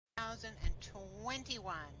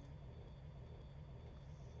2021.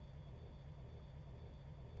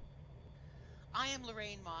 I am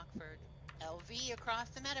Lorraine Mockford, LV across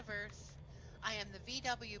the metaverse. I am the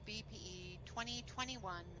VWBPE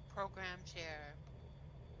 2021 Program Chair.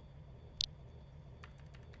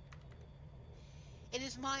 It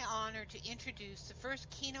is my honor to introduce the first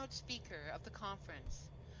keynote speaker of the conference,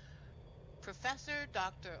 Professor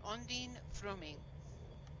Dr. Undine Frumming.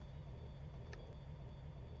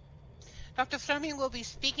 Dr. Frumming will be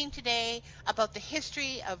speaking today about the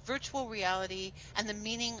history of virtual reality and the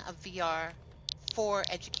meaning of VR for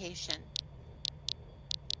education.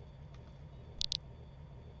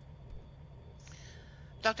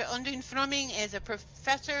 Dr. Undine Frumming is a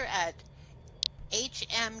professor at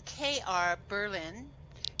HMKR Berlin,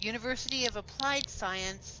 University of Applied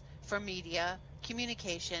Science for Media,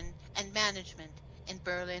 Communication, and Management in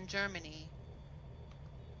Berlin, Germany.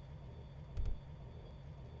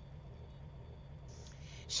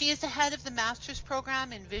 She is the head of the master's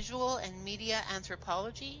program in visual and media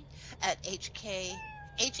anthropology at HMKW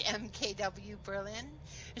Berlin.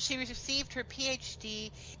 She received her PhD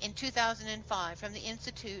in 2005 from the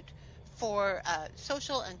Institute for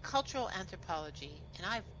Social and Cultural Anthropology. And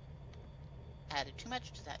I've added too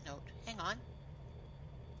much to that note. Hang on.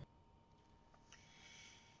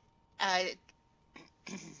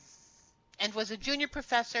 And was a junior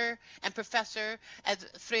professor and professor at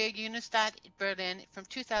Freie Universität Berlin from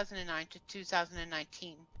 2009 to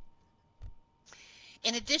 2019.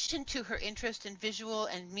 In addition to her interest in visual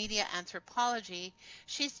and media anthropology,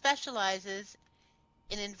 she specializes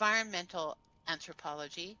in environmental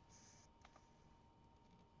anthropology.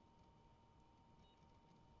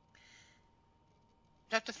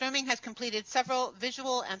 Dr. Frumming has completed several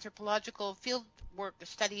visual anthropological fieldwork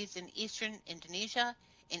studies in Eastern Indonesia,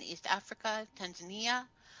 in East Africa, Tanzania,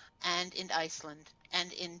 and in Iceland,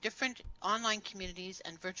 and in different online communities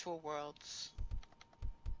and virtual worlds.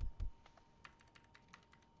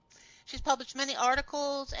 She's published many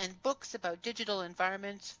articles and books about digital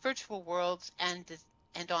environments, virtual worlds, and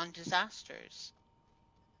on disasters.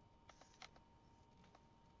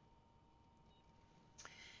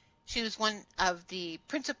 She was one of the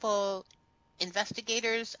principal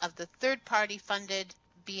investigators of the third-party funded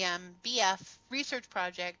BF research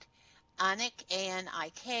project,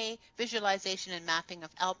 ANIK, Visualization and Mapping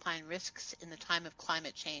of Alpine Risks in the Time of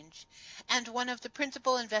Climate Change, and one of the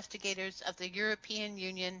principal investigators of the European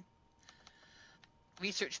Union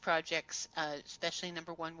research projects, especially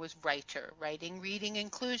number one was Writing, Reading,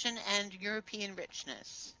 Inclusion, and European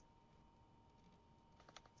Richness.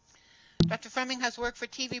 Dr. Frumming has worked for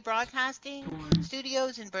TV broadcasting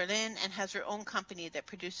studios in Berlin and has her own company that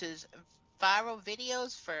produces viral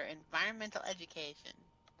videos for environmental education.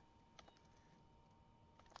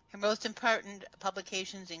 Her most important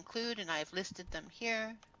publications include, and I've listed them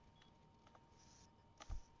here,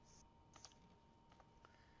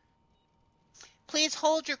 please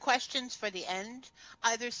hold your questions for the end.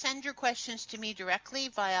 Either send your questions to me directly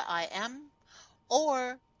via IM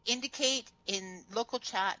or indicate in local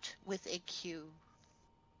chat with a Q.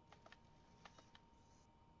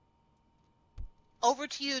 Over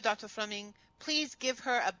to you, Dr. Frumming. Please give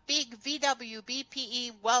her a big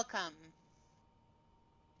VWBPE welcome.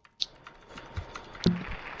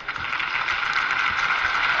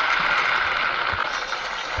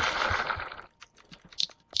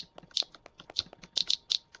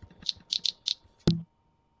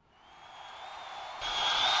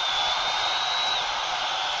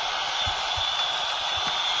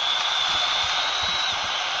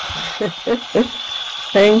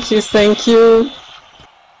 Thank you, thank you.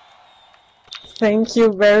 Thank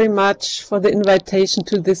you very much for the invitation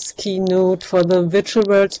to this keynote for the Virtual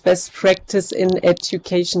Worlds Best Practice in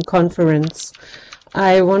Education conference.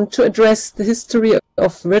 I want to address the history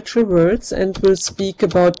of virtual worlds and will speak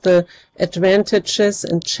about the advantages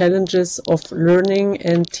and challenges of learning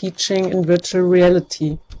and teaching in virtual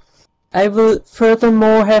reality. I will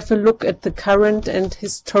furthermore have a look at the current and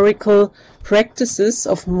historical practices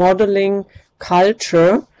of modeling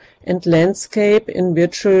culture and landscape in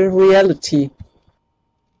virtual reality.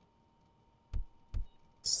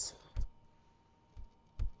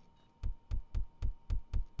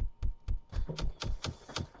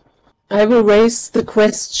 I will raise the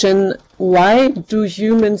question, why do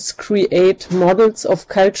humans create models of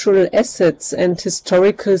cultural assets and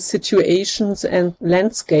historical situations and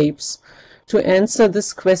landscapes? To answer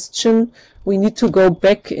this question, we need to go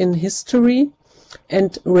back in history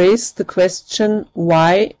and raise the question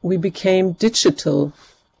why we became digital.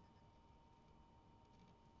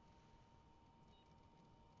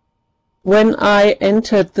 When I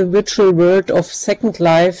entered the virtual world of Second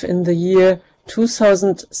Life in the year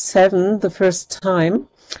 2007 the first time,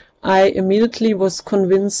 I immediately was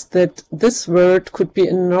convinced that this world could be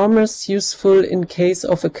enormously useful in case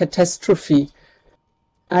of a catastrophe.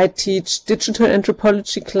 I teach digital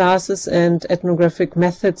anthropology classes and ethnographic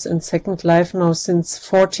methods in Second Life now since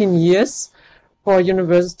 14 years for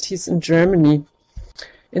universities in Germany.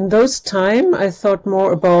 In those time, I thought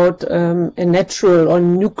more about a natural or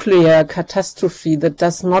nuclear catastrophe that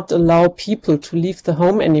does not allow people to leave the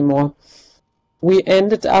home anymore. We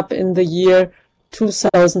ended up in the year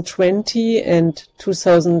 2020 and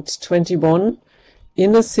 2021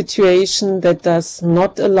 in a situation that does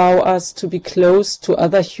not allow us to be close to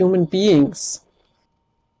other human beings.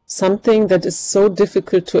 Something that is so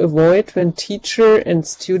difficult to avoid when teacher and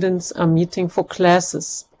students are meeting for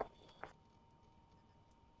classes.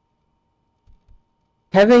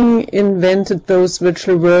 Having invented those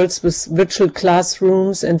virtual worlds with virtual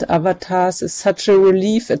classrooms and avatars is such a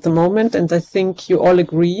relief at the moment, and I think you all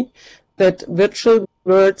agree that virtual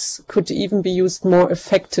worlds could even be used more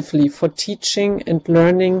effectively for teaching and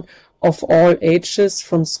learning of all ages,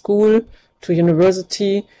 from school to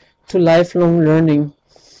university to lifelong learning.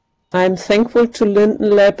 I am thankful to Linden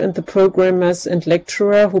Lab and the programmers and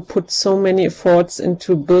lecturer who put so many efforts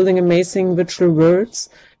into building amazing virtual worlds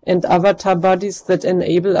and avatar bodies that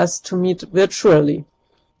enable us to meet virtually.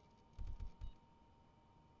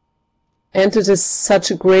 And it is such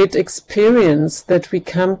a great experience that we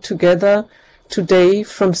come together today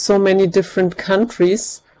from so many different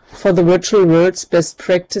countries for the Virtual Worlds Best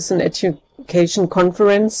Practice in Education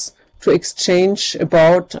Conference to exchange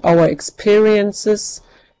about our experiences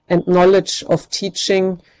and knowledge of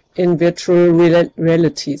teaching in virtual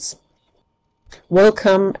realities.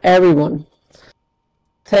 Welcome everyone.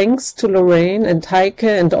 Thanks to Lorraine and Heike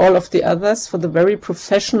and all of the others for the very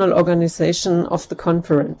professional organization of the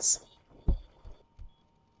conference.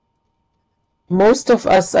 Most of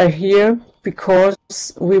us are here because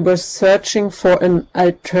we were searching for an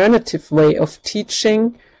alternative way of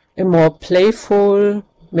teaching, a more playful,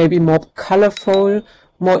 maybe more colorful,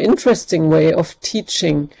 more interesting way of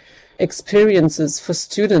teaching experiences for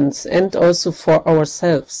students and also for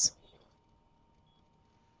ourselves.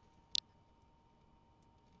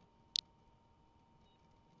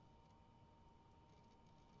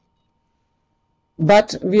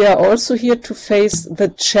 But we are also here to face the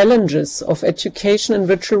challenges of education in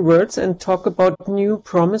virtual worlds and talk about new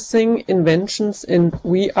promising inventions in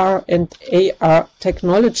VR and AR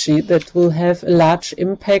technology that will have a large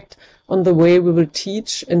impact on the way we will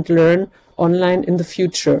teach and learn online in the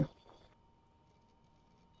future.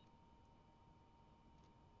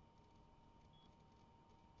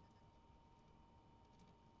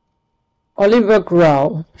 Oliver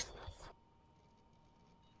Grau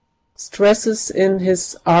stresses in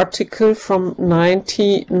his article from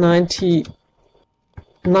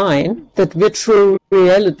 1999 that virtual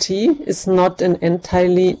reality is not an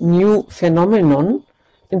entirely new phenomenon.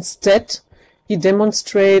 Instead, he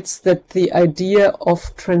demonstrates that the idea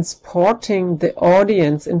of transporting the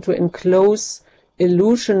audience into enclosed,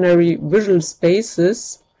 illusionary visual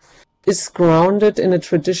spaces is grounded in a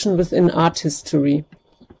tradition within art history.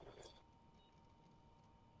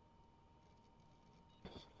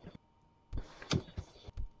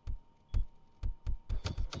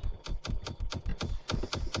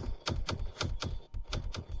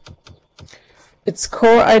 Its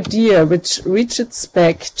core idea, which reaches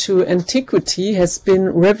back to antiquity, has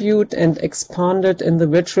been reviewed and expanded in the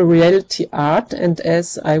virtual reality art and,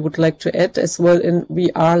 as I would like to add, as well in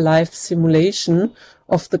VR live simulation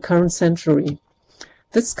of the current century.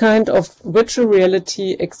 This kind of virtual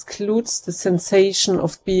reality excludes the sensation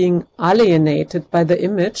of being alienated by the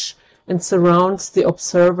image and surrounds the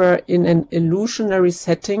observer in an illusionary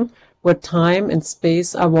setting where time and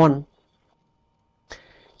space are one.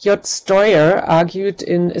 J. Stoyer argued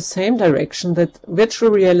in the same direction that virtual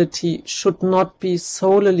reality should not be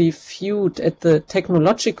solely viewed at the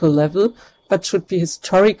technological level, but should be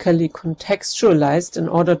historically contextualized in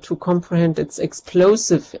order to comprehend its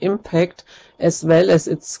explosive impact as well as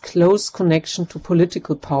its close connection to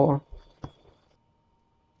political power.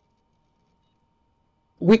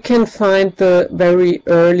 We can find the very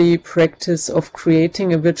early practice of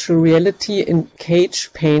creating a virtual reality in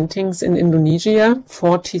cage paintings in Indonesia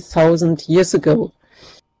 40,000 years ago.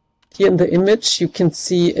 Here in the image you can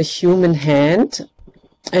see a human hand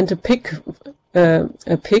and a pig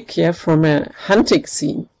from a hunting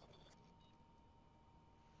scene.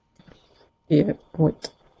 Here,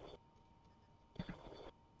 wait.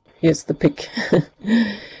 Here's the pig.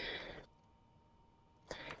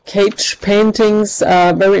 Cage paintings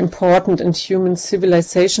are very important in human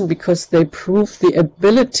civilization because they prove the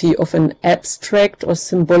ability of an abstract or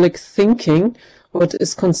symbolic thinking, what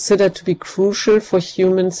is considered to be crucial for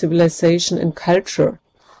human civilization and culture.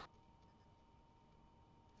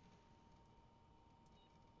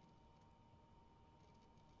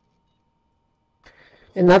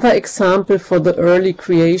 Another example for the early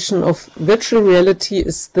creation of virtual reality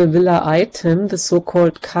is the villa item, the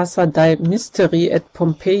so-called Casa dei Misteri at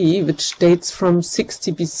Pompeii, which dates from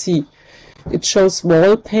 60 BC. It shows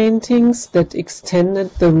wall paintings that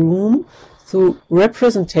extended the room through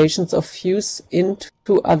representations of views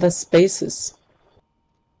into other spaces.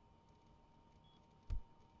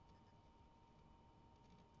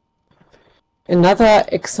 Another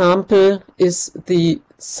example is the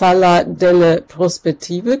Sala delle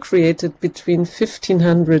Prospettive, created between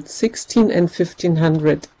 1516 and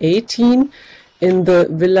 1518 in the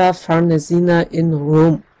Villa Farnesina in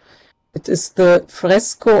Rome. It is the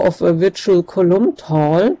fresco of a virtual columned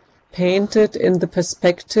hall painted in the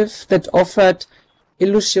perspective that offered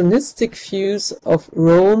illusionistic views of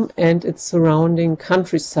Rome and its surrounding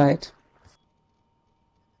countryside.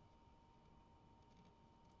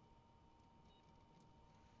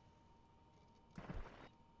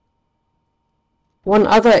 One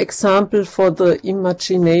other example for the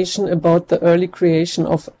imagination about the early creation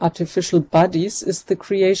of artificial bodies is the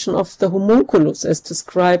creation of the homunculus, as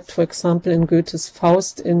described, for example, in Goethe's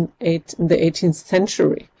Faust in the 18th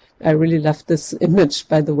century. I really love this image,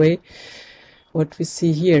 by the way, what we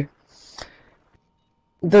see here.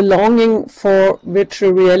 The longing for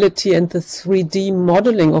virtual reality and the 3D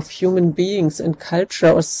modeling of human beings and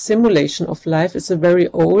culture or simulation of life is a very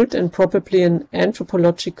old and probably an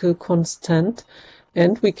anthropological constant,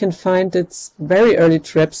 and we can find its very early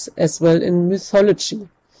traps as well in mythology.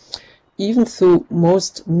 Even though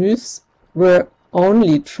most myths were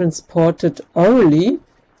only transported orally,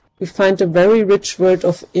 we find a very rich world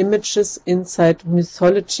of images inside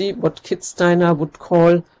mythology, what Kitzsteiner would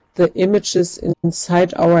call the images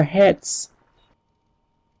inside our heads.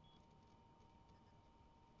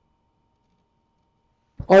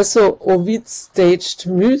 Also, Ovid's staged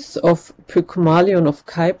myth of Pygmalion of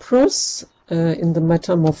Kypros in the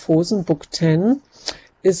Metamorphosen, Book 10,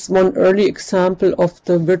 is one early example of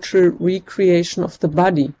the virtual recreation of the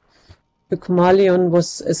body. Pygmalion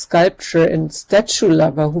was a sculptor and statue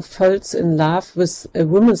lover who falls in love with a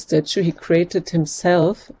woman statue he created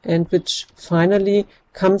himself and which finally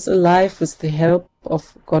comes alive with the help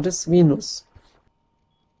of goddess Venus.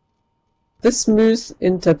 This myth,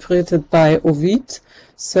 interpreted by Ovid,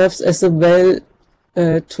 serves as a well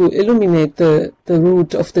to illuminate the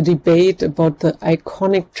root of the debate about the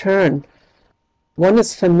iconic turn. One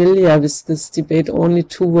is familiar with this debate only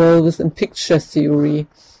too well within picture theory,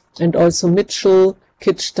 and also Mitchell,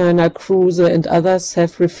 Kitzsteiner, Kruse, and others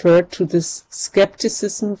have referred to this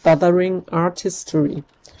skepticism bothering art history.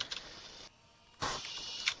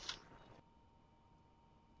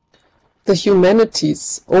 The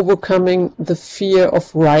humanities, overcoming the fear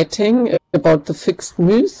of writing about the fixed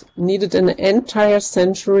myth, needed an entire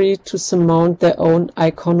century to surmount their own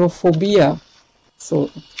iconophobia.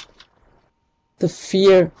 So, the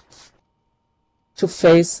fear to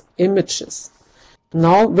face images.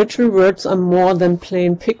 Now, virtual worlds are more than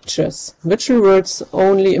plain pictures. Virtual worlds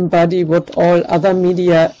only embody what all other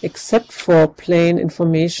media, except for plain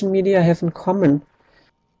information media, have in common.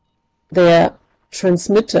 They are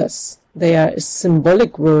transmitters. They are a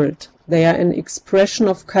symbolic world. They are an expression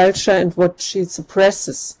of culture and what she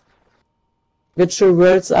suppresses. Virtual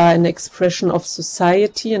worlds are an expression of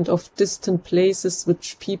society and of distant places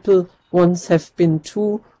which people once have been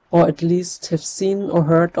to, or at least have seen or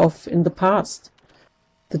heard of in the past.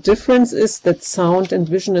 The difference is that sound and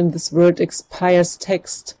vision in this world expires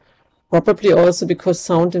text, probably also because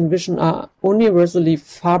sound and vision are universally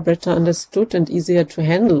far better understood and easier to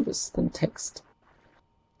handle with than text.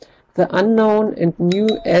 The unknown and new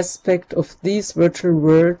aspect of these virtual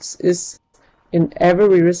worlds is, in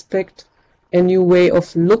every respect, a new way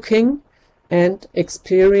of looking and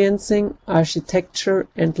experiencing architecture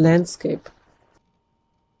and landscape.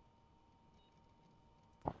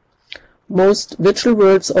 Most virtual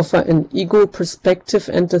worlds offer an ego perspective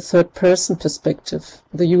and a third-person perspective.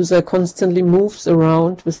 The user constantly moves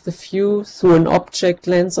around with the view through an object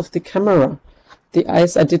lens of the camera. The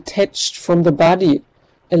eyes are detached from the body,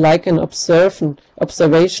 like an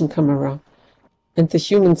observation camera, and the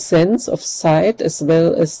human sense of sight as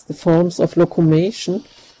well as the forms of locomotion,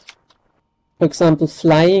 for example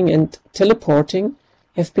flying and teleporting,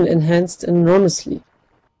 have been enhanced enormously.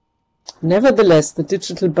 Nevertheless, the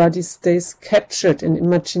digital body stays captured in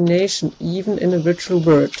imagination, even in a virtual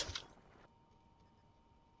world.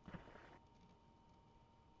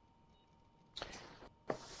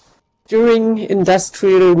 During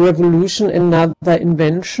Industrial Revolution, another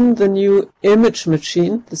invention, the new image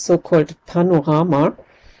machine, the so-called panorama,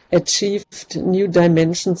 achieved new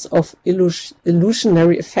dimensions of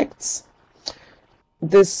illusionary effects.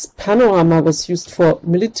 This panorama was used for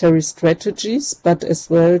military strategies, but as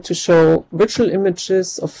well to show visual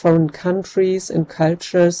images of foreign countries and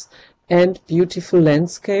cultures and beautiful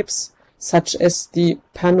landscapes, such as the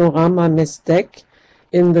Panorama Mesdek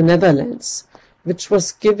in the Netherlands, which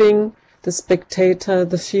was giving the spectator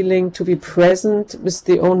the feeling to be present with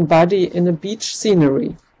their own body in a beach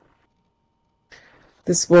scenery.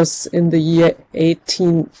 This was in the year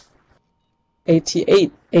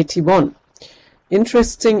 1881.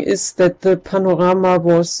 Interesting is that the panorama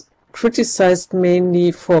was criticized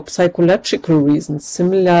mainly for psychological reasons,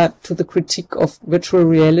 similar to the critique of virtual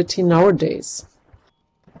reality nowadays.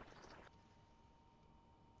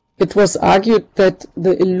 It was argued that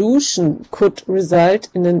the illusion could result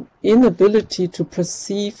in an inability to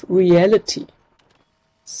perceive reality.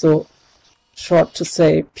 So, short to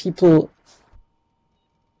say, people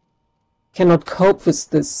cannot cope with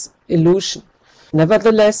this illusion.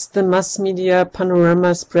 Nevertheless, the mass media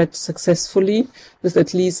panorama spread successfully, with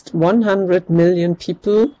at least 100 million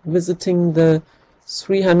people visiting the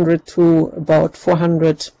 300 to about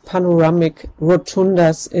 400 panoramic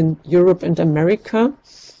rotundas in Europe and America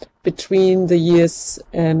between the years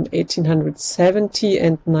 1870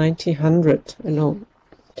 and 1900 alone.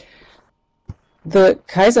 The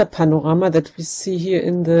Kaiser panorama that we see here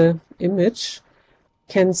in the image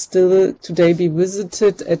can still today be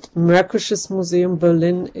visited at Märkisches Museum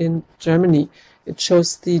Berlin in Germany. It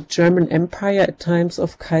shows the German Empire at times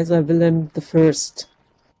of Kaiser Wilhelm I.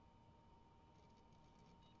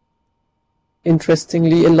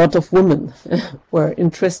 Interestingly, a lot of women were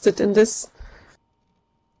interested in this,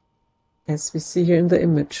 as we see here in the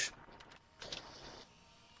image.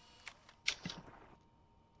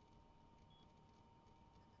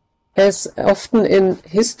 As often in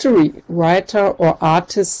history, writer or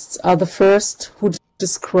artists are the first who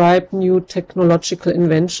describe new technological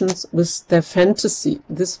inventions with their fantasy.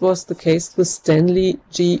 This was the case with Stanley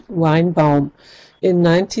G. Weinbaum. In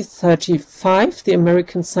 1935, the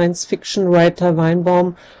American science fiction writer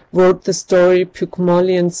Weinbaum wrote the story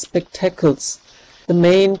Pygmalion Spectacles. The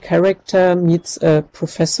main character meets a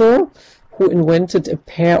professor who invented a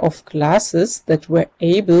pair of glasses that were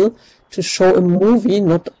able to show a movie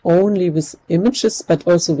not only with images but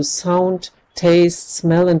also with sound, taste,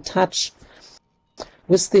 smell and touch.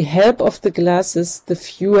 With the help of the glasses, the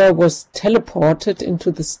viewer was teleported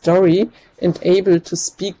into the story and able to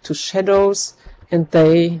speak to shadows, and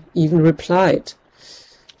they even replied.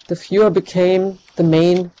 The viewer became the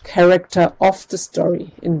main character of the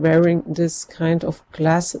story in wearing this kind of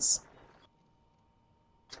glasses.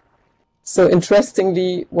 So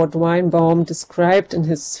interestingly, what Weinbaum described in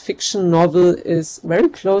his fiction novel is very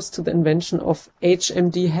close to the invention of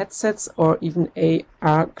HMD headsets or even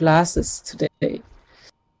AR glasses today.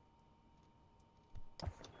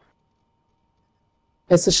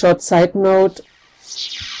 As a short side note,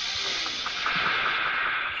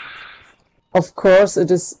 of course,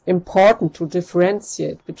 it is important to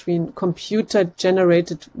differentiate between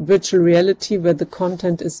computer-generated virtual reality, where the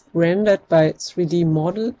content is rendered by 3D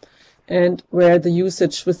model, and where the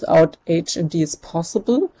usage without HMD is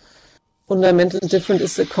possible. Fundamental difference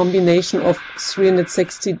is a combination of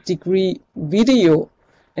 360-degree video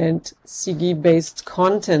and CG-based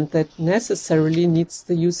content that necessarily needs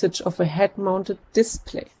the usage of a head-mounted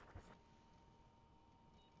display.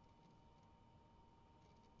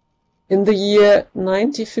 In the year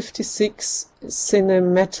 1956,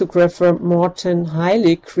 cinematographer Morten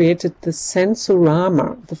Heilig created the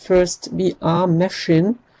Sensorama, the first VR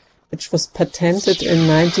machine, which was patented in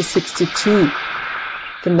 1962.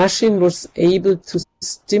 The machine was able to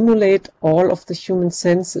stimulate all of the human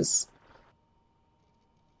senses.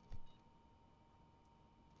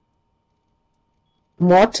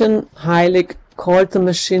 Morten Heilig called the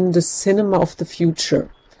machine the cinema of the future.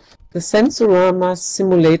 The Sensorama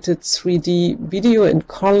simulated 3D video in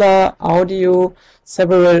color, audio,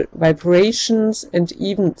 several vibrations, and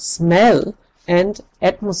even smell and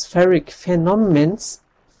atmospheric phenomena,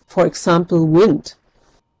 for example, wind.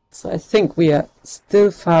 So I think we are still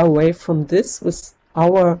far away from this with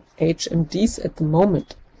our HMDs at the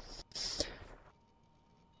moment.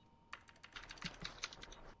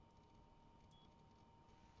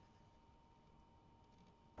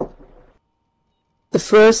 The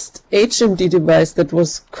first HMD device that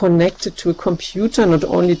was connected to a computer, not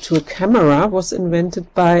only to a camera, was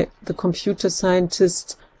invented by the computer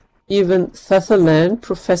scientist Evan Sutherland,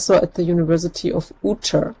 professor at the University of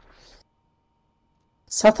Utah.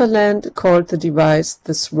 Sutherland called the device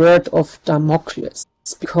the Sword of Damocles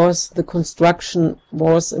because the construction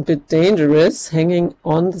was a bit dangerous, hanging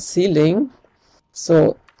on the ceiling.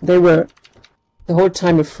 So they were the whole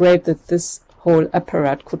time afraid that this whole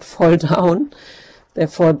apparatus could fall down.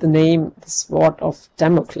 Therefore, the name, the Sword of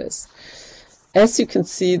Damocles. As you can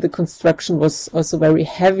see, the construction was also very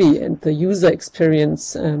heavy, and the user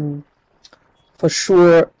experience, for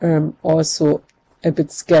sure, also a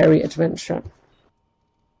bit scary adventure.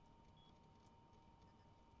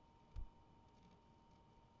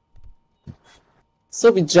 So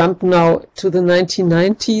we jump now to the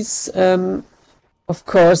 1990s. Of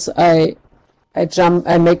course, I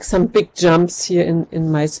make some big jumps here in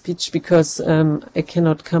my speech because I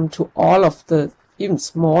cannot come to all of the even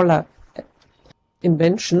smaller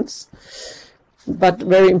inventions. But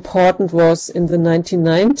very important was in the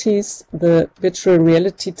 1990s the virtual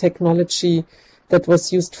reality technology that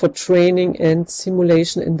was used for training and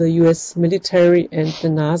simulation in the US military and the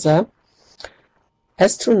NASA.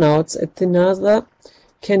 Astronauts at the NASA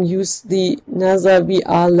can use the NASA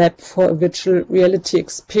VR lab for a virtual reality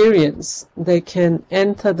experience. They can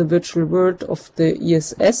enter the virtual world of the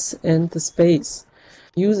ISS and the space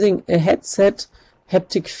using a headset,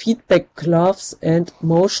 haptic feedback gloves, and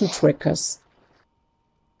motion trackers.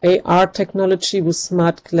 AR technology with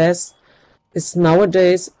smart glass is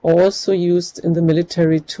nowadays also used in the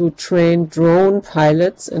military to train drone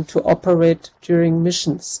pilots and to operate during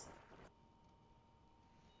missions.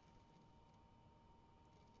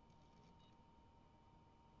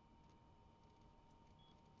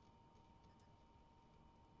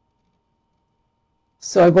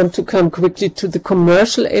 So I want to come quickly to the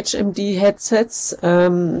commercial HMD headsets.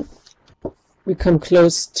 We come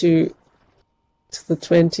close to the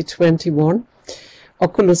 2021.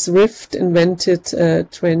 Oculus Rift invented in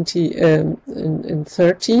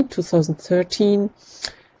 2013.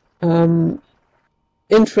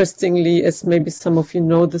 Interestingly, as maybe some of you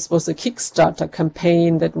know, this was a Kickstarter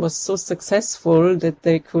campaign that was so successful that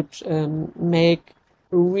they could make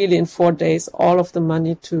really in 4 days all of the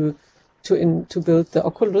money to build the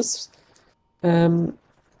Oculus. 1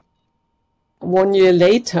 year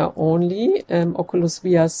later only, Oculus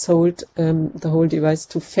VR sold the whole device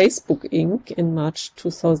to Facebook Inc. in March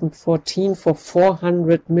 2014 for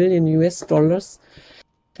 $400 million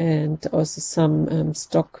and also some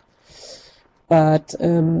stock. But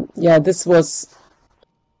yeah, this was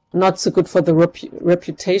not so good for the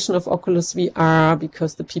reputation of Oculus VR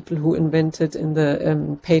because the people who invented in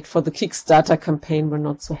the paid for the Kickstarter campaign were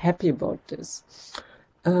not so happy about this.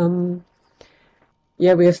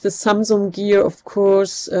 Yeah, we have the Samsung Gear, of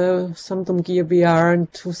course, Samsung Gear VR in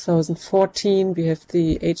 2014. We have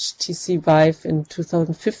the HTC Vive in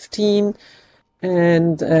 2015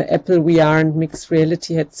 and Apple VR and mixed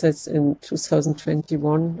reality headsets in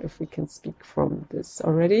 2021, if we can speak from this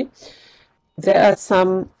already. There are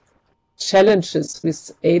some challenges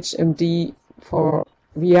with HMD for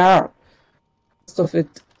VR. Most of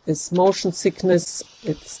it is motion sickness,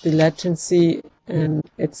 it's the latency, and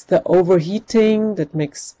it's the overheating that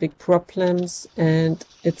makes big problems, and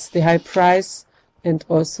it's the high price and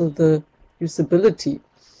also the usability.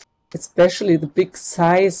 Especially the big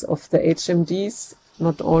size of the HMDs,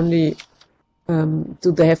 not only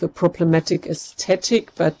do they have a problematic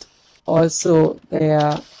aesthetic, but also they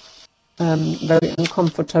are very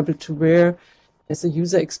uncomfortable to wear as a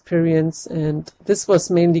user experience, and this was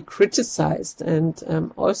mainly criticized, and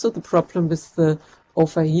also the problem with the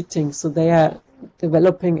overheating. So they are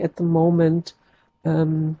developing at the moment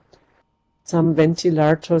some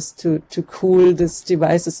ventilators to cool these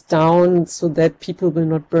devices down so that people will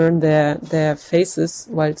not burn their faces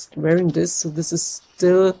whilst wearing this. So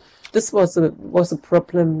this was a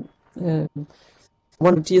problem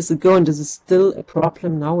 100 years ago, and this is still a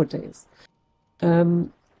problem nowadays.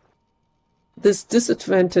 This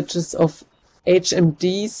disadvantages of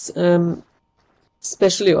HMDs,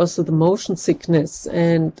 especially also the motion sickness,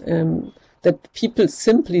 and that people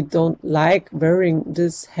simply don't like wearing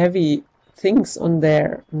these heavy things on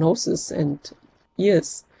their noses and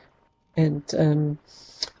ears and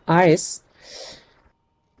eyes,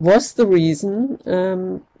 was the reason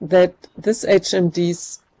that this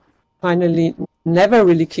HMDs finally never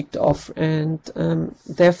really kicked off, and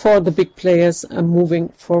therefore the big players are moving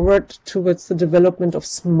forward towards the development of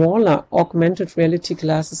smaller augmented reality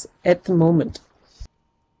glasses at the moment.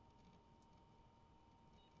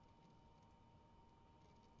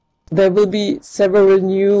 There will be several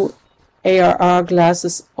new AR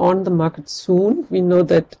glasses on the market soon. We know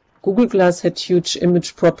that Google Glass had huge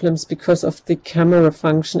image problems because of the camera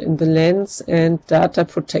function in the lens and data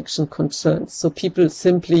protection concerns. So people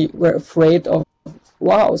simply were afraid of,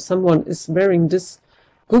 wow, someone is wearing this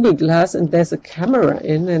Google Glass and there's a camera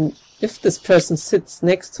in, and if this person sits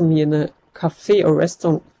next to me in a cafe or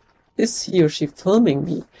restaurant, is he or she filming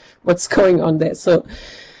me? What's going on there? So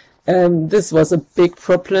this was a big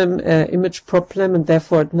problem, image problem, and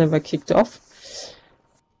therefore it never kicked off.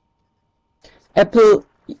 Apple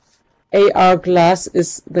AR Glass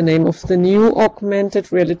is the name of the new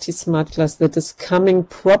augmented reality smart glass that is coming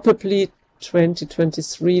probably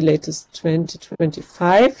 2023, latest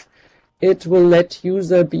 2025. It will let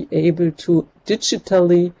user be able to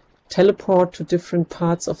digitally teleport to different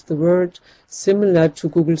parts of the world, similar to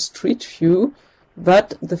Google Street View,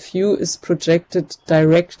 but the view is projected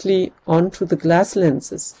directly onto the glass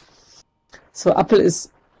lenses. So Apple is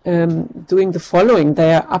doing the following.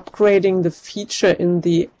 They are upgrading the feature in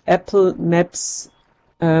the Apple Maps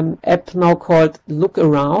app now called Look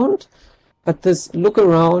Around, but this Look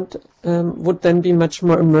Around would then be much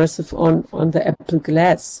more immersive on the Apple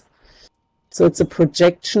Glass. So it's a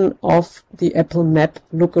projection of the Apple Map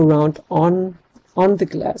Look Around on the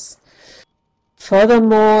glass.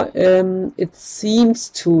 Furthermore, it seems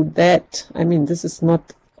to that, I mean, this is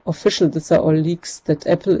not official, these are all leaks, that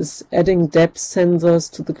Apple is adding depth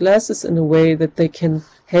sensors to the glasses in a way that they can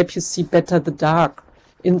help you see better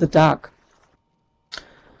in the dark.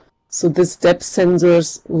 So these depth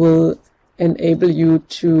sensors will enable you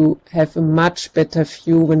to have a much better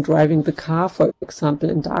view when driving the car, for example,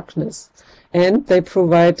 in darkness. And they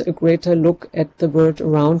provide a greater look at the world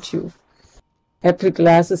around you. Apple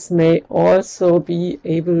glasses may also be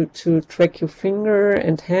able to track your finger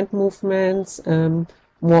and hand movements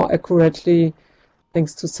more accurately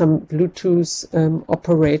thanks to some Bluetooth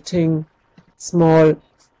operating small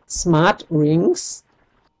smart rings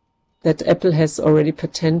that Apple has already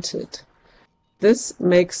patented. This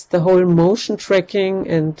makes the whole motion tracking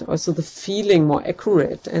and also the feeling more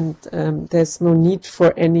accurate, and there's no need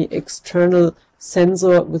for any external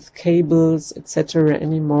sensor with cables, etc.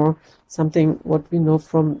 anymore. Something what we know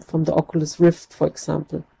from the Oculus Rift, for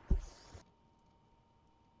example.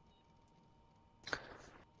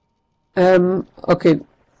 Okay,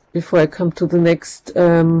 before I come to the next,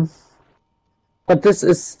 but this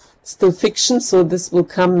is still fiction, so this will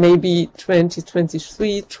come maybe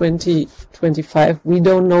 2023, 2025. We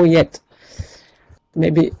don't know yet.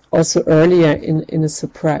 Maybe also earlier in a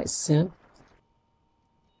surprise. Yeah.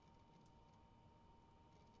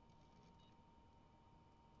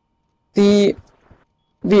 The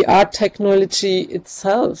VR technology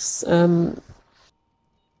itself, the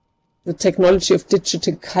technology of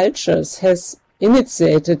digital cultures has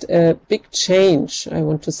initiated a big change, I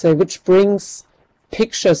want to say, which brings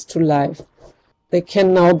pictures to life. They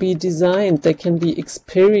can now be designed, they can be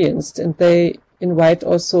experienced, and they invite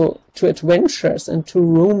also to adventures and to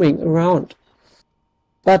roaming around.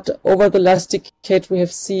 But over the last decade we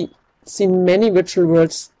have seen many virtual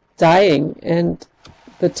worlds dying, and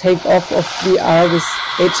the takeoff of VR with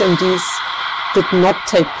HMDs did not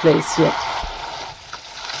take place yet.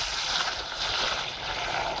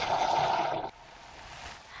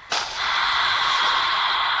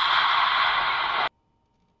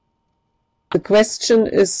 The question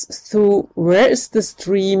is, through where is this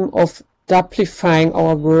dream of duplifying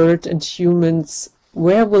our world and humans,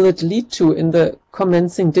 where will it lead to in the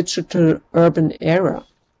commencing digital urban era?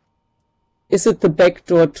 Is it the back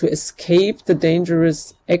door to escape the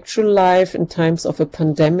dangerous actual life in times of a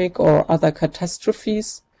pandemic or other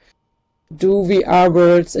catastrophes? Do VR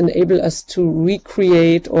worlds enable us to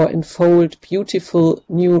recreate or unfold beautiful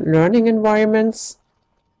new learning environments?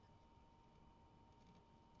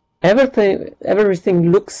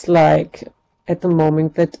 Everything looks like at the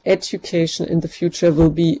moment that education in the future will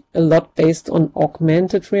be a lot based on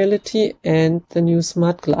augmented reality and the new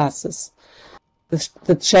smart glasses.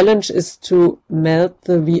 The challenge is to melt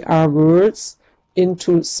the VR worlds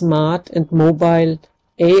into smart and mobile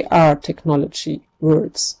AR technology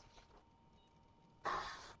worlds.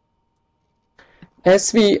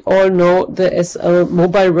 As we all know, the SL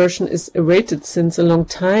mobile version is awaited since a long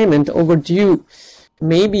time and overdue.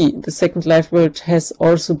 Maybe the Second Life world has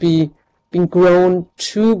also been grown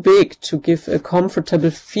too big to give a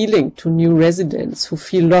comfortable feeling to new residents who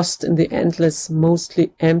feel lost in the endless,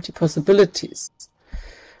 mostly empty possibilities.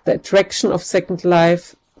 The attraction of Second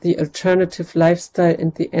Life, the alternative lifestyle,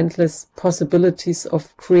 and the endless possibilities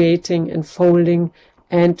of creating, unfolding,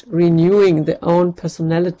 and renewing their own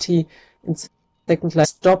personality in Second Life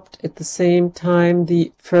stopped at the same time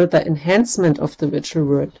the further enhancement of the virtual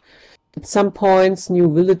world. At some points,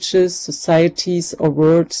 new villages, societies, or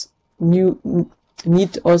worlds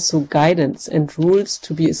need also guidance and rules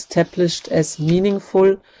to be established as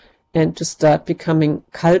meaningful and to start becoming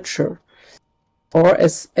culture. Or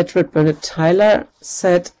as Edward Burnett Tyler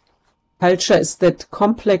said, culture is that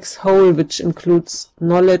complex whole which includes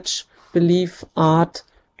knowledge, belief, art,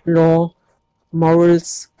 law,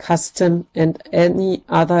 morals, custom, and any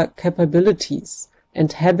other capabilities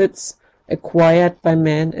and habits acquired by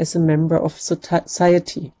man as a member of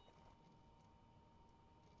society.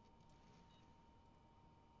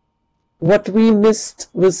 What we missed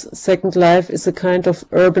with Second Life is a kind of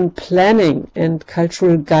urban planning and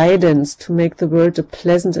cultural guidance to make the world a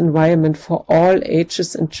pleasant environment for all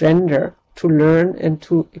ages and gender to learn and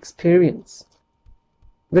to experience.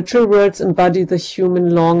 Virtual worlds embody the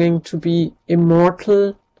human longing to be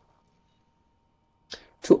immortal,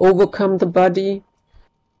 to overcome the body,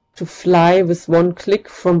 to fly with one click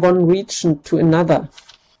from one region to another,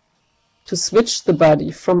 to switch the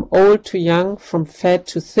body from old to young, from fat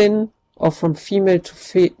to thin, or from female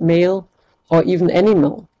to male, or even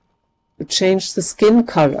animal, to change the skin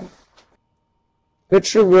color.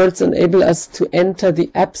 Virtual worlds enable us to enter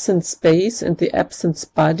the absent space and the absent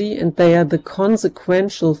body, and they are the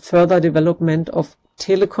consequential further development of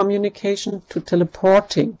telecommunication to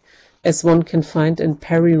teleporting, as one can find in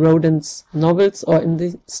Perry Rhodan's novels or in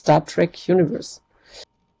the Star Trek universe.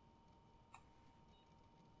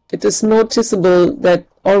 It is noticeable that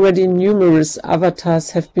already numerous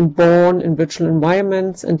avatars have been born in virtual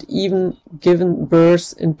environments and even given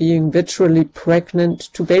birth in being virtually pregnant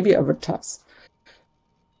to baby avatars.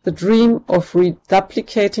 The dream of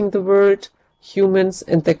reduplicating the world, humans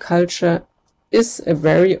and their culture is a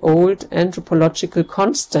very old anthropological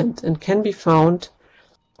constant and can be found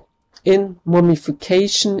in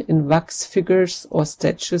mummification, in wax figures or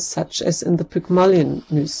statues such as in the Pygmalion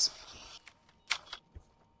myths.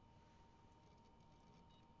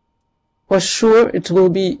 For sure, it will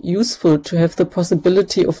be useful to have the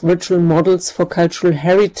possibility of virtual models for cultural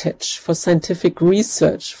heritage, for scientific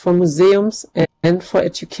research, for museums, and for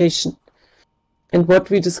education. And what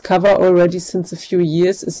we discover already since a few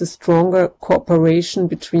years is a stronger cooperation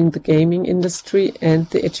between the gaming industry and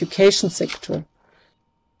the education sector.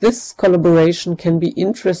 This collaboration can be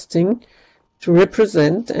interesting to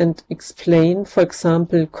represent and explain, for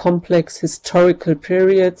example, complex historical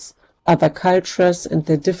periods, other cultures and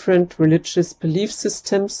their different religious belief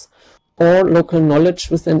systems, or local knowledge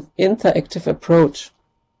with an interactive approach.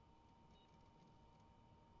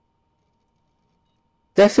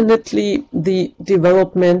 Definitely, the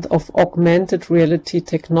development of augmented reality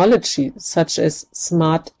technology, such as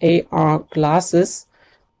smart AR glasses,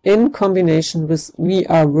 in combination with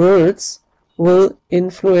VR worlds, will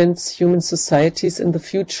influence human societies in the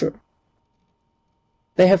future.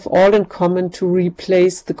 They have all in common to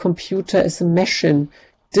replace the computer as a machine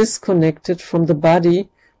disconnected from the body,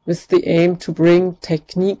 with the aim to bring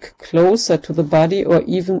technique closer to the body or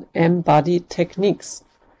even embody techniques.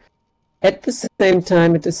 At the same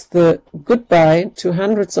time, it is the goodbye to the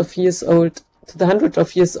hundred of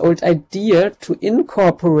years old idea to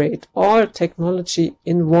incorporate all technology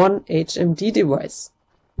in one HMD device.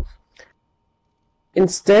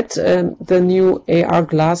 Instead, the new AR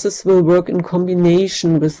glasses will work in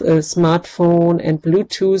combination with a smartphone and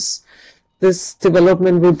Bluetooth. This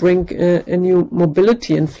development will bring a new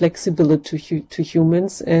mobility and flexibility to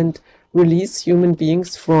humans and release human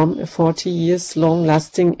beings from a 40 years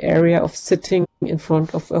long-lasting area of sitting in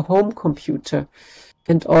front of a home computer,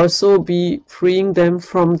 and also be freeing them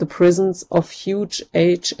from the prisons of huge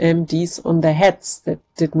HMDs on their heads that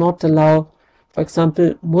did not allow, for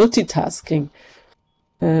example, multitasking.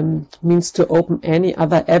 Means to open any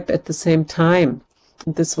other app at the same time.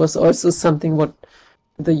 And this was also something what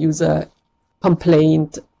the user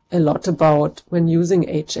complained a lot about when using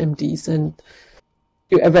HMDs. And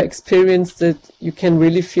you ever experienced that you can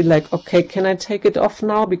really feel like, okay, can I take it off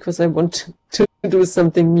now because I want to do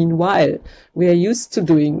something meanwhile? We are used to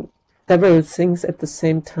doing several things at the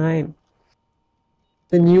same time.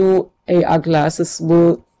 The new AR glasses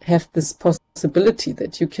will have this possibility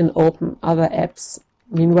that you can open other apps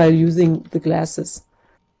meanwhile using the glasses,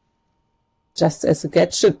 just as a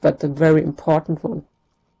gadget, but a very important one.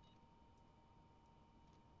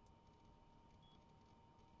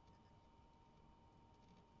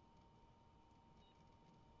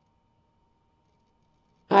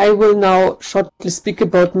 I will now shortly speak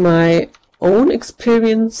about my own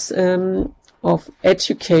experience of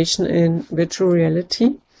education in virtual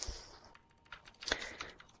reality.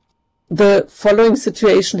 The following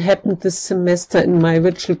situation happened this semester in my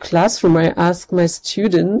virtual classroom. I asked my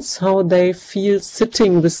students how they feel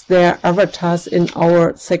sitting with their avatars in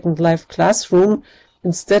our Second Life classroom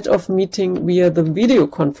instead of meeting via the video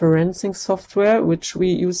conferencing software, which we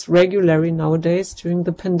use regularly nowadays during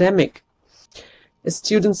the pandemic. A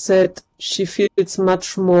student said she feels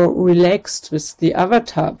much more relaxed with the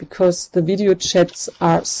avatar because the video chats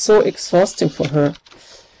are so exhausting for her.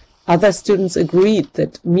 Other students agreed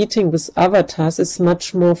that meeting with avatars is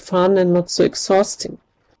much more fun and not so exhausting.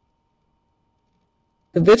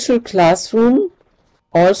 The virtual classroom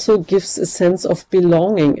also gives a sense of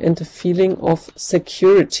belonging and a feeling of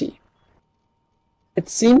security. It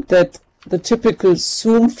seemed that the typical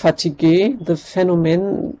Zoom fatigue, the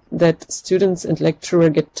phenomenon that students and lecturer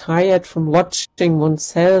get tired from watching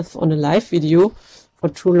oneself on a live video for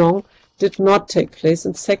too long, did not take place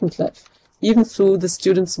in Second Life. Even though the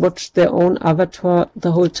students watched their own avatar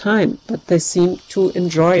the whole time, but they seemed to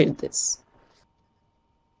enjoy this.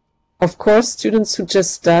 Of course, students who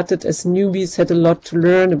just started as newbies had a lot to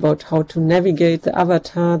learn about how to navigate the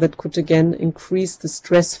avatar that could again increase the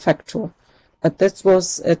stress factor. But that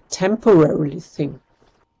was a temporary thing.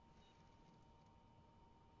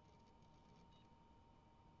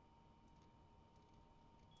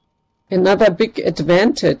 Another big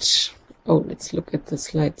advantage. Oh, let's look at the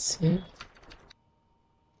slides here.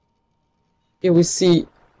 Here we see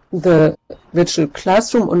the virtual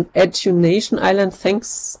classroom on Education Island,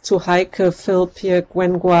 thanks to Heike, Phil, Pierre,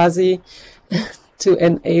 Gwen Guazi, to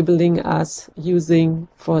enabling us using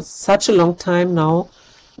for such a long time now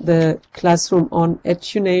the classroom on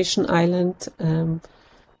Education Island.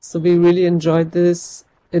 So we really enjoyed this.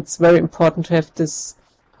 It's very important to have this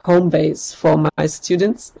home base for my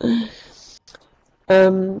students.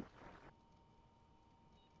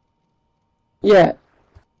 Yeah.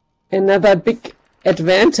 Another big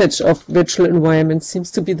advantage of virtual environments seems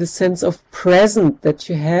to be the sense of presence that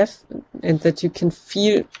you have and that you can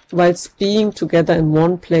feel whilst being together in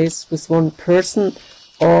one place with one person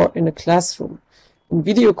or in a classroom. In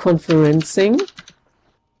video conferencing,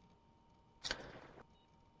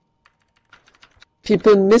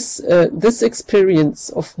 people miss this experience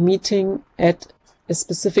of meeting at a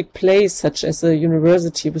specific place, such as a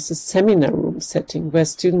university with a seminar room setting where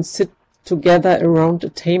students sit together around a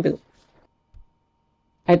table.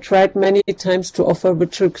 I tried many times to offer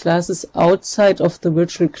virtual classes outside of the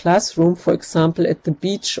virtual classroom, for example at the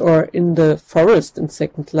beach or in the forest in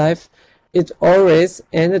Second Life. It always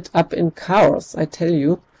ended up in chaos, I tell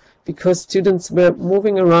you, because students were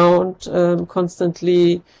moving around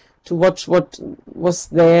constantly to watch what was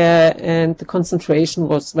there, and the concentration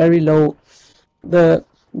was very low. The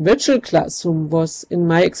virtual classroom was, in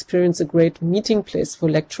my experience, a great meeting place for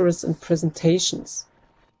lecturers and presentations.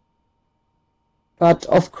 But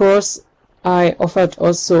of course, I offered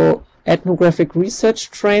also ethnographic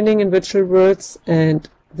research training in virtual worlds, and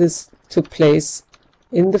this took place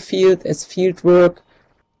in the field as field work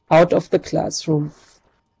out of the classroom.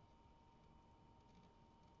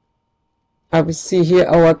 I will see here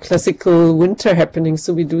our classical winter happening.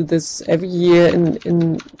 So we do this every year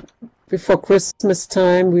in before Christmas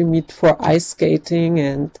time. We meet for ice skating,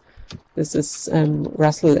 and this is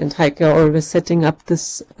Russell and Heike are always setting up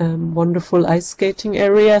this wonderful ice skating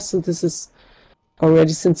area. So this is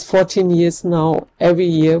already since 14 years now. Every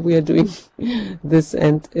year we are doing this,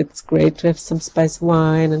 and it's great to have some spice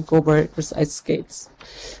wine and go with ice skates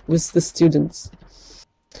with the students.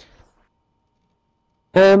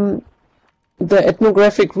 The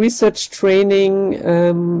ethnographic research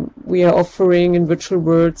training we are offering in virtual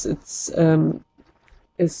worlds,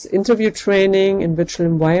 it's interview training in virtual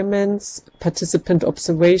environments, participant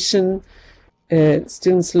observation.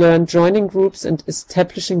 Students learn joining groups and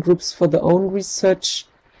establishing groups for their own research.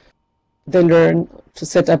 They learn to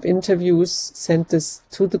set up interviews, send this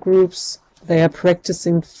to the groups. They are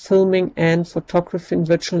practicing filming and photography in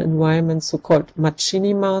virtual environments, so-called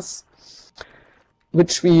machinimas,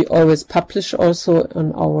 which we always publish also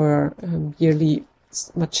on our yearly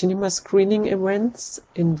machinima screening events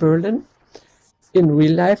in Berlin, in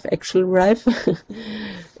real life, actual life,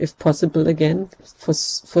 if possible again, for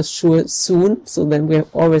sure soon. So then we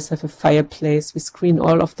always have a fireplace. We screen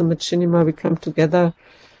all of the machinima. We come together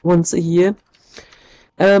once a year.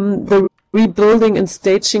 The rebuilding and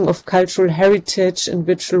staging of cultural heritage in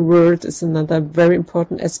virtual world is another very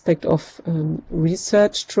important aspect of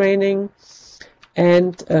research training.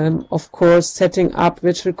 And of course, setting up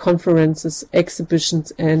virtual conferences,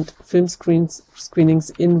 exhibitions, and film screenings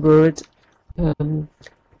in world.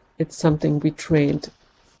 It's something we trained.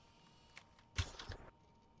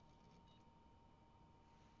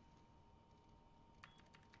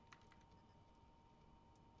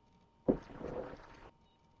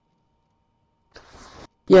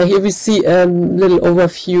 Yeah, here we see a little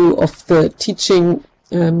overview of the teaching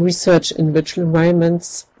research in virtual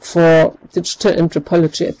environments for digital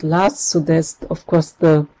anthropology at large. So there's, of course,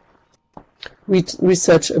 the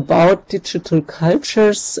research about digital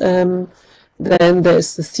cultures. Then there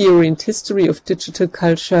is the theory and history of digital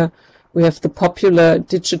culture. We have the popular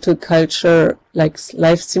digital culture like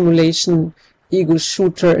live simulation, ego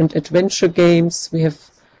shooter and adventure games. We have,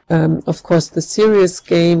 of course, the serious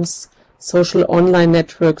games, social online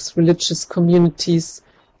networks, religious communities,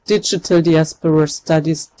 digital diaspora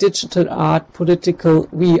studies, digital art, political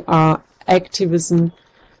VR, activism.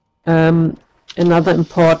 Another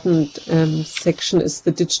important section is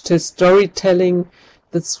the digital storytelling,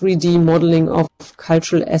 the 3D modeling of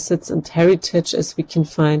cultural assets and heritage, as we can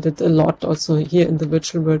find it a lot also here in the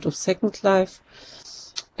virtual world of Second Life.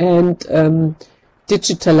 And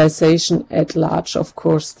digitalization at large, of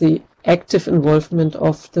course, the active involvement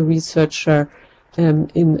of the researcher in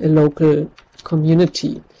a local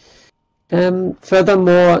community.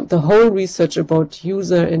 Furthermore, the whole research about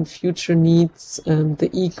user and future needs, the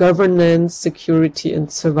e-governance, security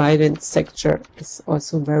and surveillance sector is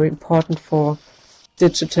also very important for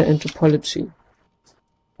digital anthropology.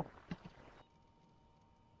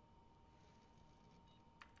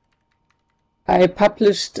 I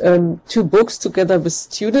published 2 books together with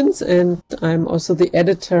students, and I'm also the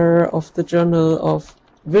editor of the Journal of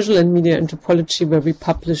Visual and Media Anthropology, where we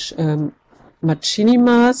publish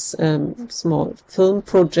machinimas, small film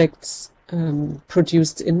projects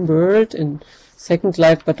produced in World, in Second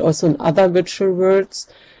Life, but also in other virtual worlds,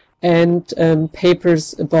 and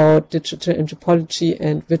papers about digital anthropology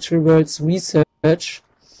and virtual worlds research.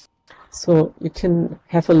 So you can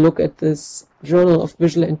have a look at this Journal of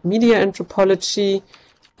Visual and Media Anthropology,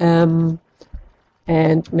 and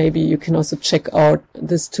maybe you can also check out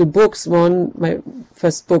these 2 books. One, my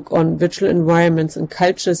first book on virtual environments and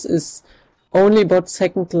cultures, is only about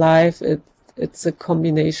Second Life. It's a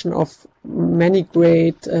combination of many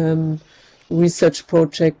great research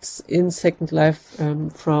projects in Second Life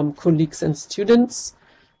from colleagues and students.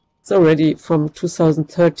 It's already from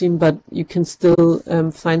 2013, but you can still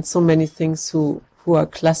find so many things who are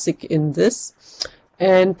classic in this.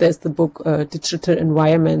 And there's the book Digital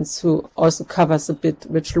Environments, who also covers a bit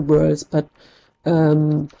virtual worlds, but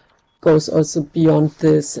goes also beyond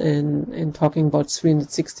this and talking about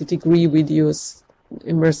 360-degree videos,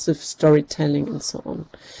 immersive storytelling, and so on.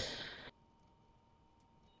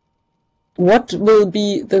 What will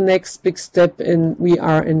be the next big step in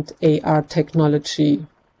VR and AR technology?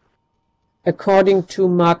 According to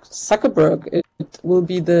Mark Zuckerberg, it will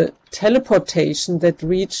be the teleportation that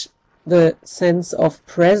reach the sense of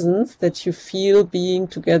presence that you feel being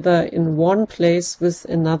together in one place with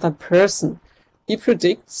another person. He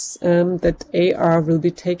predicts that AR will be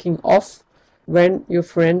taking off when your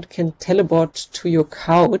friend can teleport to your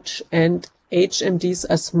couch, and HMDs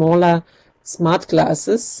are smaller smart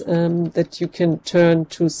glasses that you can turn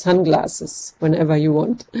to sunglasses whenever you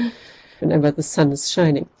want, whenever the sun is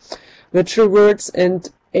shining. Virtual worlds and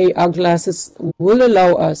AR glasses will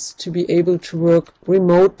allow us to be able to work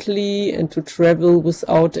remotely and to travel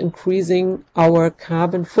without increasing our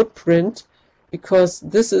carbon footprint, because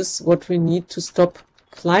this is what we need to stop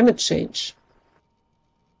climate change.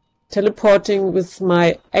 Teleporting with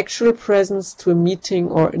my actual presence to a meeting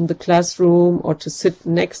or in the classroom, or to sit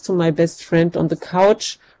next to my best friend on the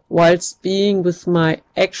couch whilst being with my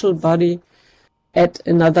actual body at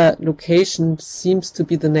another location, seems to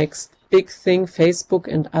be the next big thing Facebook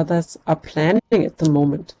and others are planning at the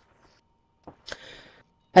moment.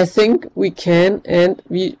 I think we can and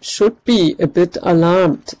we should be a bit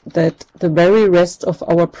alarmed that the very rest of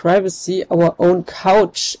our privacy, our own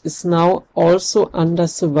couch, is now also under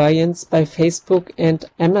surveillance by Facebook and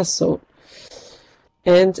Amazon.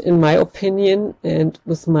 And in my opinion and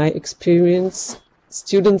with my experience,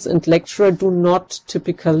 students and lecturers do not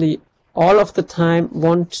typically all of the time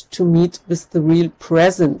want to meet with the real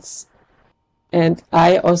presence. And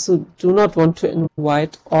I also do not want to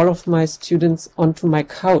invite all of my students onto my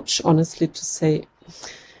couch, honestly to say.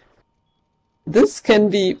 This can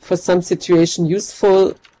be for some situation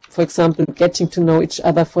useful, for example, getting to know each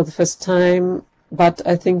other for the first time. But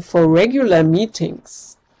I think for regular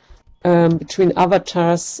meetings between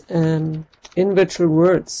avatars in virtual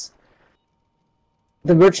worlds,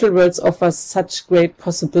 the virtual worlds offer such great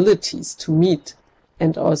possibilities to meet,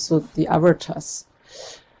 and also the avatars.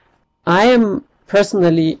 I am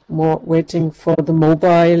personally more waiting for the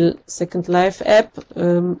mobile Second Life app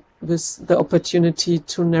with the opportunity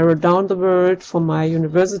to narrow down the world for my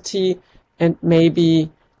university and maybe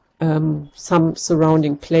some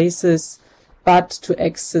surrounding places but to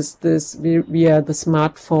access this via the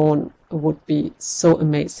smartphone would be so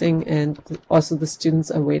amazing, and also the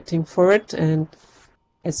students are waiting for it, and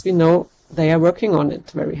as we know, they are working on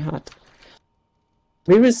it very hard.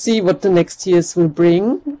 We will see what the next years will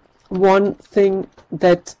bring. One thing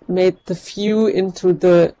that made the view into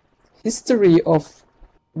the history of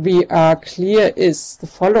VR clear is the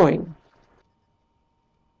following.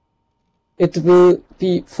 It will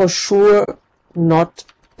be for sure not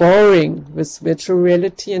boring with virtual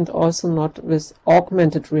reality and also not with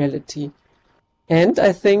augmented reality. And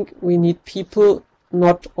I think we need people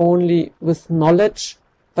not only with knowledge,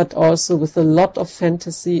 but also with a lot of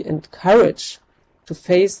fantasy and courage to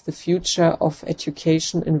face the future of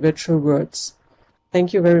education in virtual worlds.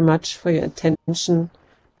 Thank you very much for your attention.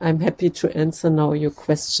 I'm happy to answer now your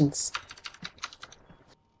questions.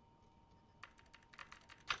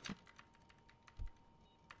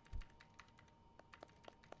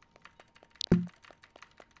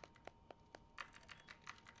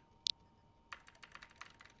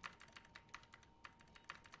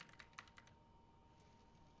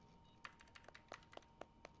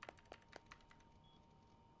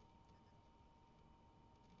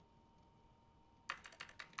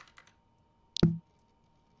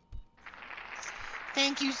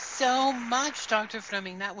 Thank you so much, Dr.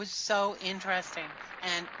 Fleming. That was so interesting.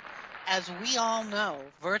 And as we all know,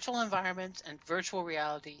 virtual environments and virtual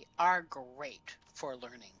reality are great for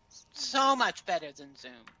learning. So much better than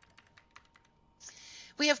Zoom.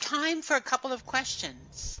 We have time for a couple of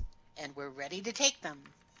questions, and we're ready to take them.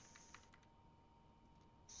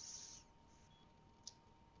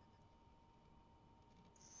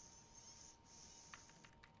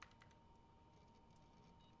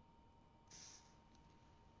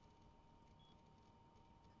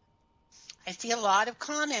 I see a lot of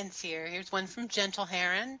comments here. Here's one from Gentle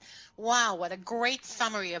Heron. Wow, what a great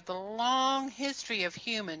summary of the long history of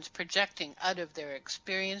humans projecting out of their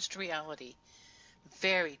experienced reality.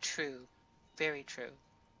 Very true. Very true.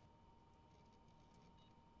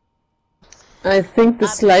 I think the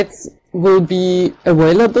slides will be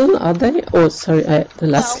available, are they? Oh, sorry, the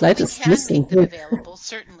last slide is missing. We can make them available,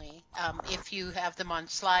 certainly. If you have them on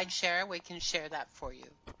SlideShare, we can share that for you.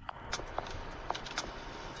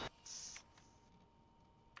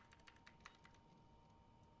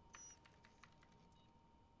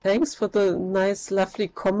 Thanks for the nice, lovely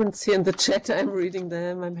comments here in the chat. I'm reading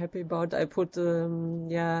them. I'm happy about. I put,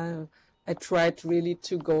 I tried really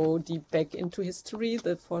to go deep back into history,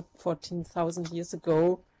 the 14,000 years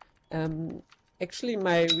ago. Actually,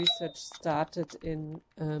 my research started in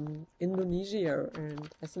Indonesia, and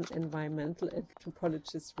as an environmental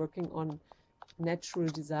anthropologist working on natural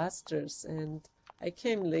disasters. And I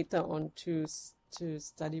came later on to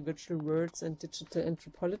study virtual worlds and digital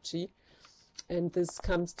anthropology. And this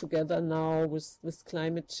comes together now with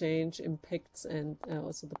climate change impacts and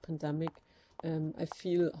also the pandemic. I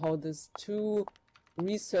feel how these two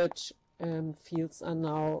research fields are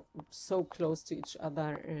now so close to each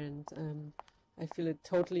other, and I feel it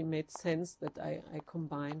totally made sense that I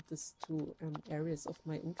combined these two areas of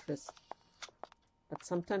my interest. But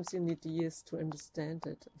sometimes you need years to understand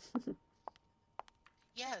it.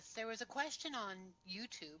 Yes, there was a question on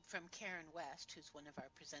YouTube from Karen West, who's one of our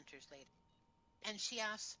presenters later. And she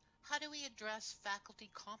asks, how do we address faculty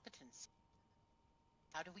competence?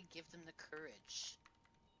 How do we give them the courage?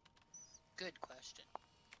 Good question.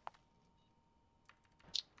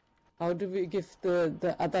 How do we give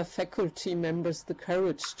the other faculty members the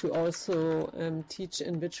courage to also teach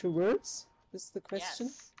in virtual worlds? Is the question?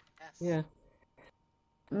 Yes.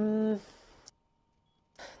 Yeah.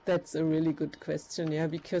 That's a really good question, yeah,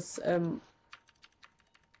 because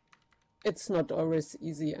it's not always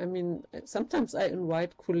easy. I mean, sometimes I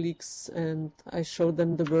invite colleagues and I show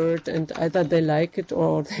them the word, and either they like it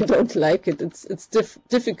or they don't like it. It's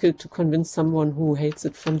difficult to convince someone who hates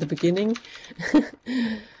it from the beginning.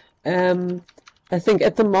 I think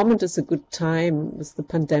at the moment is a good time with the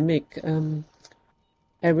pandemic.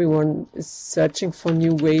 Everyone is searching for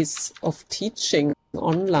new ways of teaching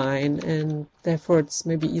online, and therefore it's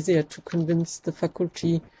maybe easier to convince the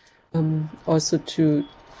faculty also to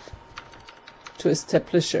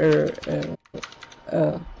establish a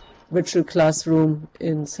virtual classroom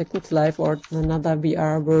in Second Life or another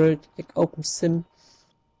VR world like OpenSim.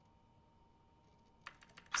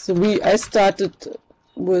 So I started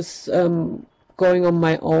with going on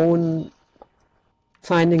my own,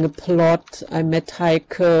 finding a plot. I met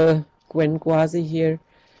Heike Gwen Gwazi here,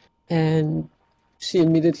 and she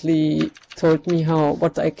immediately told me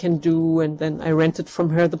what I can do, and then I rented from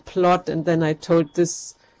her the plot, and then I told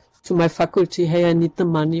this to my faculty, hey, I need the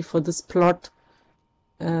money for this plot.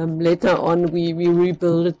 later on, we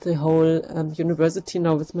rebuilt the whole university.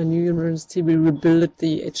 Now with my new university, we rebuilt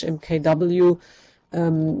the HMKW.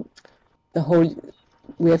 The whole,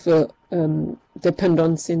 we have a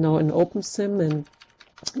dependency now in OpenSim, and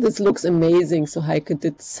this looks amazing. So Heike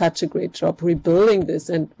did such a great job rebuilding this,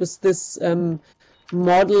 and with this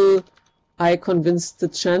model, I convinced the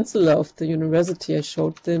chancellor of the university. I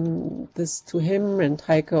showed them this to him, and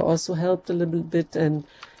Heike also helped a little bit, and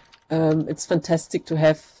it's fantastic to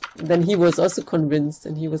have. Then he was also convinced,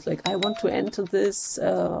 and he was like, I want to enter this.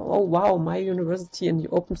 Oh wow, my university, and you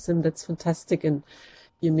open sim, that's fantastic. And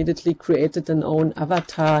he immediately created an own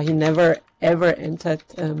avatar. He never ever entered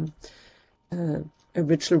a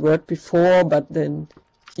virtual world before, but then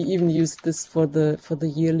he even used this for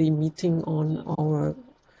the yearly meeting on our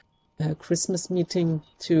Christmas meeting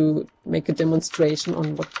to make a demonstration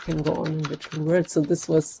on what can go on in virtual world. So this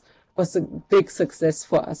was a big success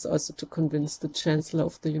for us also to convince the chancellor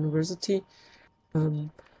of the university.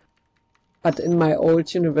 But in my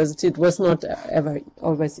old university, it was not ever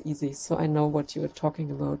always easy. So I know what you were talking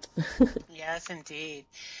about. Yes, indeed.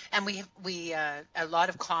 And we a lot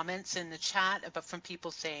of comments in the chat about from people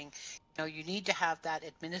saying, you need to have that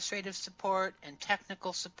administrative support and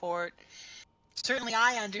technical support. Certainly,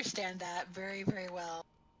 I understand that very, very well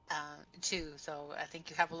too. So I think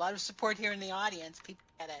you have a lot of support here in the audience. People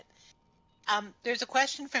get it. There's a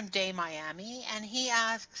question from Day Miami, and he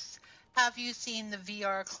asks, have you seen the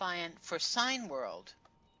VR client for Sign World?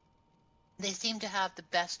 They seem to have the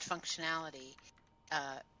best functionality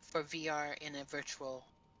for VR in a virtual.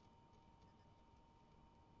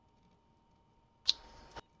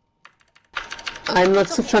 I'm not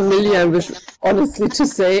so familiar with, honestly to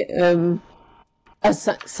say,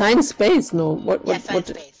 Sign Space. No, what? Sign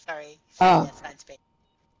Space. Sorry. Yes, Sign Space.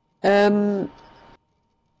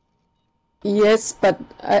 Yes, but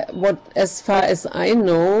as far as I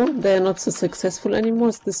know, they're not so successful anymore.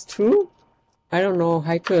 Is this true? I don't know.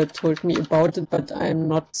 Heike told me about it, but I'm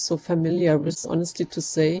not so familiar with, honestly to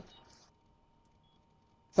say.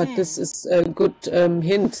 But this is a good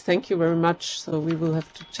hint. Thank you very much. So we will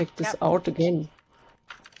have to check this out again.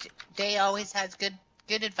 Day always has good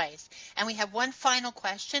advice. And we have one final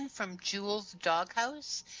question from Jules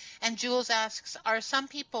Doghouse. And Jules asks, are some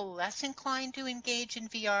people less inclined to engage in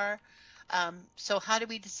VR? So how do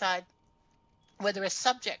we decide whether a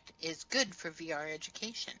subject is good for VR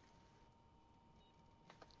education?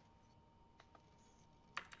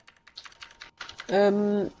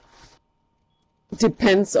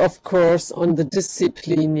 Depends, of course, on the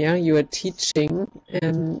discipline you are teaching.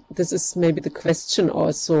 This is maybe the question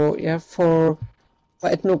also, for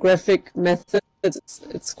ethnographic methods.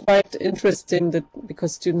 It's quite interesting that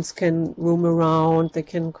because students can roam around, they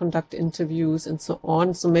can conduct interviews and so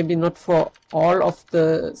on. So maybe not for all of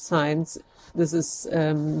the science, this is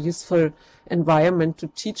useful environment to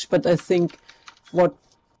teach. But I think what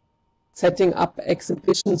setting up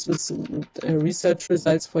exhibitions with research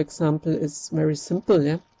results, for example, is very simple.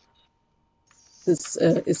 This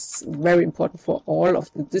is very important for all of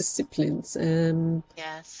the disciplines.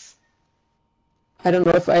 Yes. I don't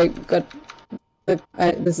know if I got.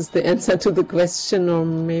 This is the answer to the question, or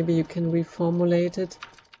maybe you can reformulate it.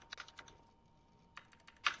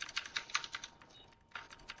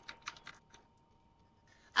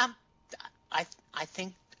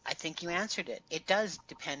 I think you answered it. It does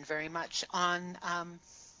depend very much on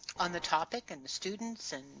the topic and the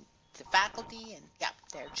students and the faculty. And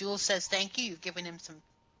there. Jules says thank you. You've given him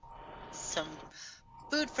some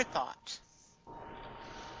food for thought.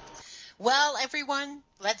 Well, everyone,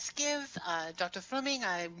 let's give Dr. Fleming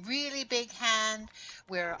a really big hand.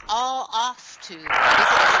 We're all off to visit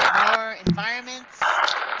some more environments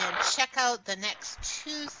and check out the next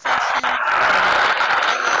 2 sessions.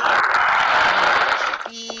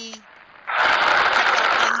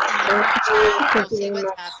 We'll see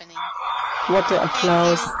what's happening. What an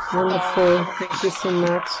applause. Wonderful. Thank you so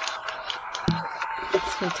much.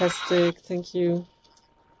 It's fantastic. Thank you.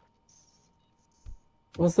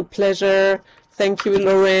 It was a pleasure. Thank you,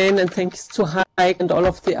 Lorraine, and thanks to Heike and all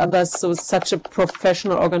of the others. So such a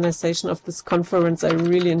professional organization of this conference. I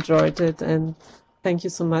really enjoyed it, and thank you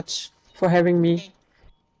so much for having me.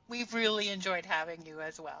 We've really enjoyed having you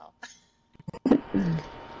as well.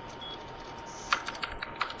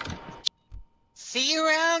 See you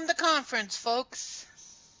around the conference, folks.